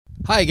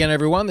Hi again,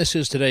 everyone. This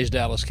is today's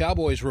Dallas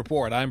Cowboys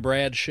Report. I'm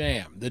Brad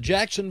Sham. The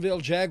Jacksonville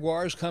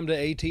Jaguars come to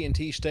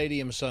AT&T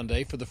Stadium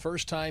Sunday for the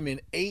first time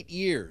in 8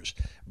 years,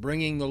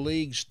 bringing the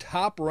league's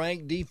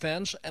top-ranked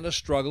defense and a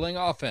struggling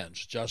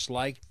offense, just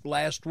like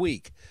last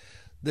week.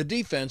 The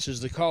defense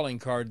is the calling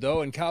card,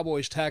 though, and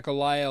Cowboys tackle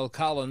Lyle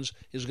Collins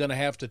is going to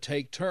have to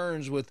take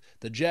turns with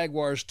the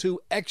Jaguars'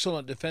 two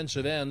excellent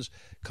defensive ends,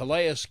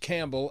 Calais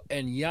Campbell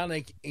and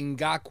Yannick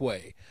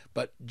Ngakoue.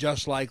 But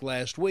just like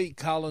last week,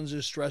 Collins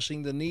is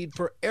stressing the need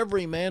for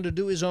every man to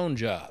do his own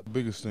job. The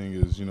biggest thing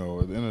is, at the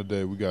end of the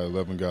day, we got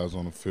 11 guys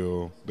on the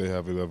field. They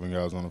have 11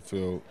 guys on the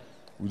field.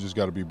 We just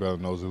got to be better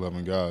than those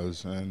 11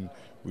 guys, and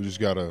we just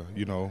got to,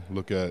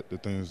 look at the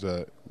things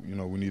that,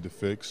 we need to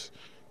fix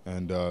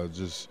and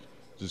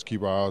just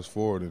keep our eyes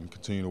forward and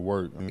continue to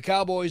work. The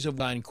Cowboys have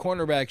signed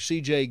cornerback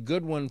C.J.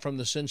 Goodwin from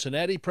the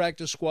Cincinnati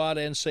practice squad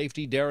and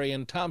safety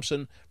Darian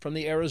Thompson from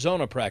the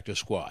Arizona practice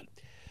squad.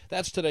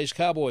 That's today's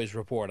Cowboys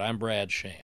Report. I'm Brad Sham.